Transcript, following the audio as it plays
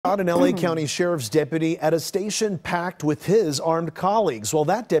Caught an LA County Sheriff's deputy at a station packed with his armed colleagues. Well,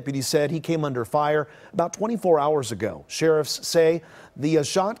 that deputy said he came under fire about 24 hours ago. Sheriffs say the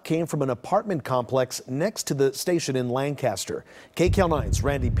shot came from an apartment complex next to the station in Lancaster. KCAL 9's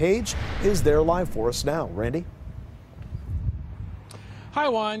Randy Page is there live for us now. Randy? Hi,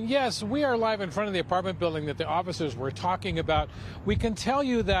 Juan. Yes, we are live in front of the apartment building that the officers were talking about. We can tell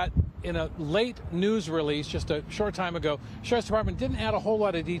you that in a late news release just a short time ago, Sheriff's Department didn't add a whole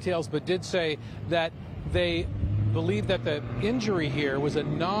lot of details, but did say that they believe that the injury here was a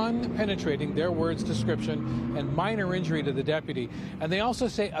non-penetrating, their words, description, and minor injury to the deputy. And they also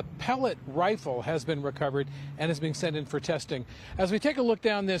say a pellet rifle has been recovered and is being sent in for testing. As we take a look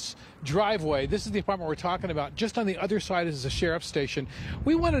down this driveway, this is the apartment we're talking about. Just on the other side is the sheriff's station.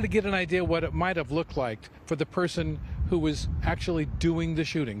 We wanted to get an idea what it might have looked like for the person who was actually doing the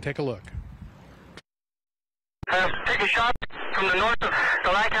shooting. Take a look. Take a shot from the north of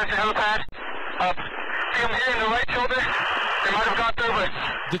the Lancaster helipad. See him here in the right shoulder. They might have got there, but...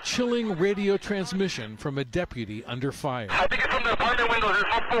 The chilling radio transmission from a deputy under fire. I think it's from the apartment windows. There's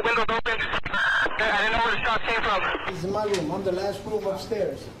multiple windows open. I didn't know where the shot came from. This is my room. I'm the last room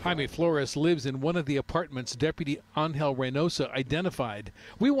upstairs. Jaime Flores lives in one of the apartments Deputy Angel Reynosa identified.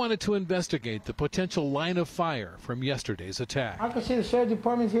 We wanted to investigate the potential line of fire from yesterday's attack. I can see the sheriff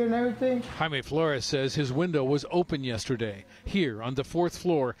department here and everything. Jaime Flores says his window was open yesterday, here on the 4th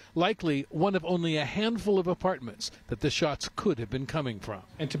floor, likely one of only a handful of apartments that the shots could have been coming from.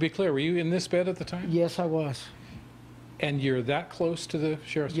 And to be clear, were you in this bed at the time? Yes, I was. And you're that close to the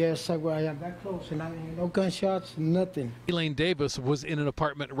sheriff's? Yes, I was. I am that close, and no gunshots, nothing. Elaine Davis was in an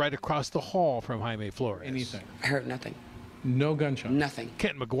apartment right across the hall from Jaime Flores. Anything? I heard nothing. No gunshots? Nothing.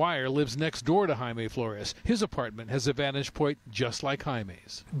 Kent McGuire lives next door to Jaime Flores. His apartment has a vantage point just like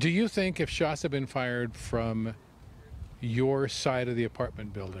Jaime's. Do you think if shots had been fired from your side of the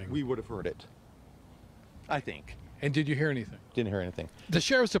apartment building, we would have heard it? I think. And did you hear anything? Didn't hear anything. The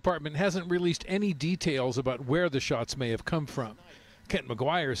Sheriff's Department hasn't released any details about where the shots may have come from. Kent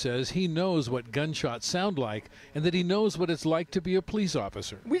McGuire says he knows what gunshots sound like and that he knows what it's like to be a police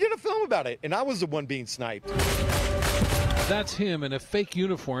officer. We did a film about it, and I was the one being sniped. That's him in a fake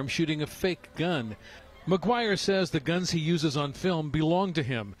uniform shooting a fake gun. McGuire says the guns he uses on film belong to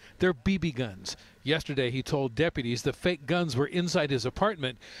him. They're BB guns. Yesterday he told deputies the fake guns were inside his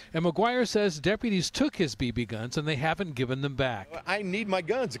apartment, and McGuire says deputies took his BB guns and they haven't given them back. I need my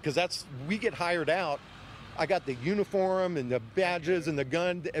guns because we get hired out. I got the uniform and the badges and the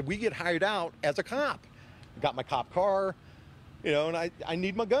gun. We get hired out as a cop. Got my cop car, and I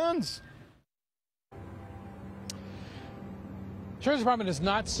need my guns. Sheriff's Department is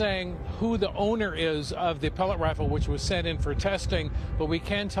not saying who the owner is of the pellet rifle which was sent in for testing, but we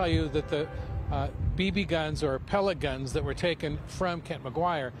can tell you that the BB guns or pellet guns that were taken from Kent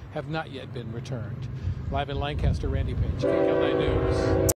McGuire have not yet been returned. Live in Lancaster, Randy Page, KCAL 9 News.